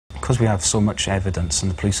because we have so much evidence and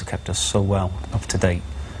the police have kept us so well up to date,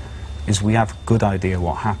 is we have a good idea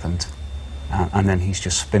what happened, and then he's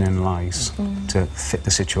just spinning lies to fit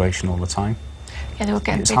the situation all the time. Yeah, they were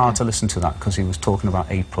getting It's bigger. hard to listen to that because he was talking about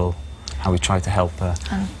April, how he tried to help her,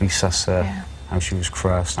 resusc her, yeah. how she was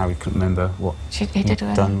crushed, how he couldn't remember what He he'd did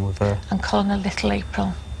her done with her. and calling her Little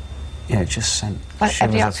April. Yeah, it just sent Like shivers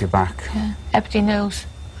every up your back. Yeah. Everybody knows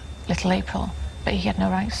Little April, but he had no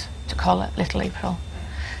rights to call her Little April.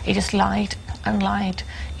 He just lied and lied,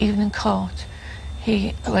 even in court.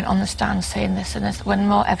 He went on the stand saying this and this. When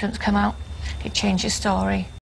more evidence came out, he changed his story.